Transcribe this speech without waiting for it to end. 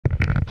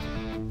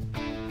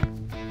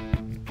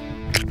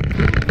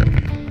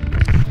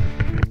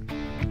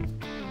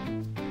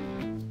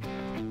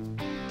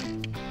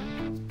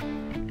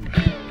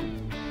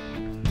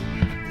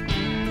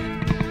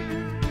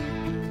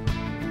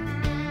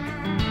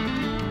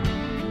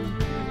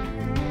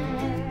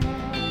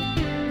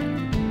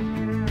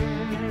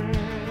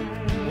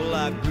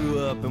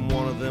up in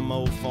one of them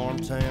old farm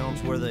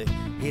towns where they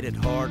hit it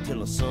hard till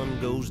the sun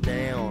goes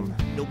down.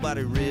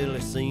 Nobody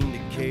really seemed to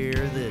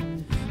care that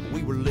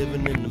we were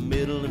living in the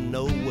middle of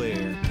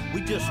nowhere.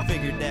 We just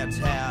figured that's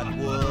how it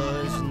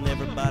was, and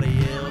everybody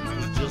else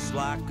was just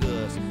like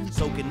us,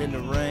 soaking in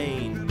the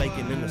rain,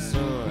 baking in the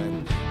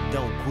sun.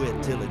 Don't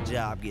quit till the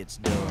job gets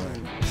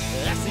done.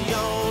 That's the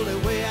only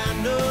way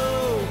I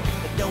know.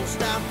 Don't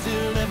stop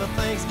till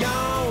everything's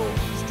gone.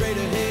 Straight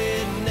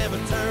ahead and never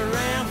turn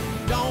around.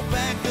 Don't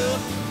back up,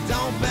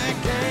 don't back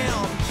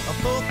down. A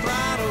full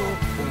throttle,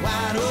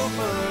 wide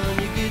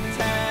open. You get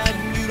tired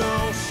and you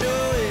don't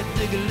show it.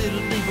 Dig a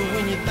little deeper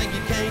when you think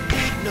you can't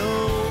dig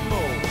no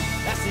more.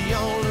 That's the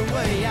only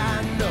way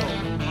I know.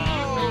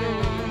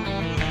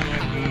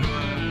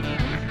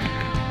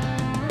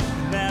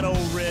 That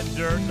old red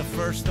dirt, the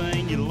first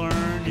thing you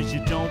learn is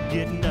you don't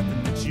get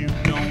nothing that you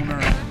don't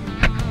earn.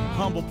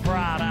 Humble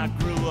pride I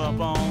grew up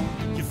on.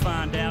 You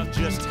find out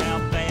just how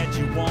bad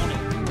you want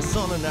it. The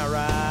sun in our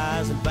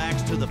eyes and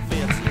backs to the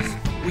fences.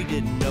 We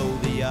didn't know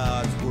the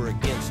odds were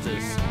against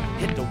us.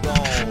 Hit the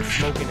wall,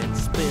 smoking and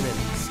spinning.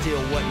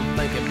 Still wasn't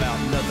thinking about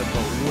nothing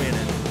but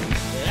winning.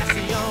 That's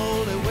the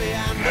only way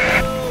I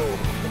know.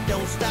 But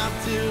don't stop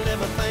till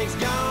everything's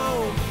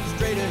gone.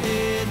 Straight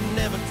ahead and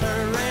never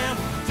turn around.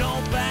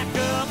 Don't back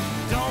up,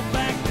 don't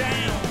back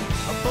down.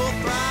 A full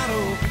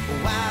throttle,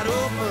 wide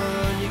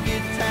open. You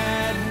get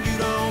tired and you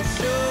don't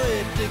show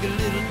it. Dig a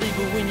little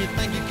deeper when you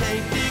think you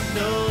can't dig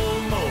no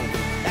more.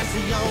 That's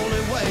the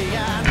only way I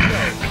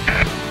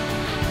know.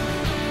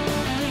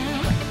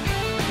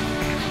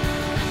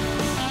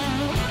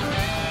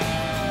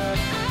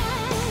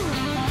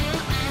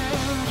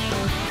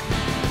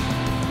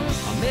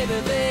 Maybe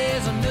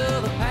there's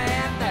another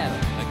path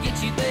that'll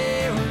get you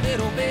there a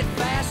little bit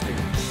faster,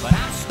 but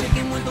I'm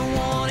sticking with the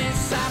one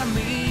inside of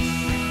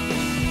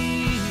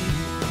me.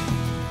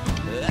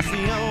 That's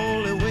the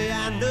only way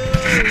I know.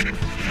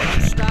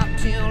 Don't stop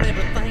till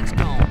everything's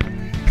gone.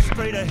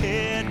 Straight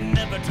ahead,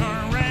 never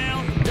turn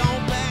around.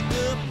 Don't back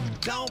up,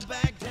 don't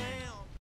back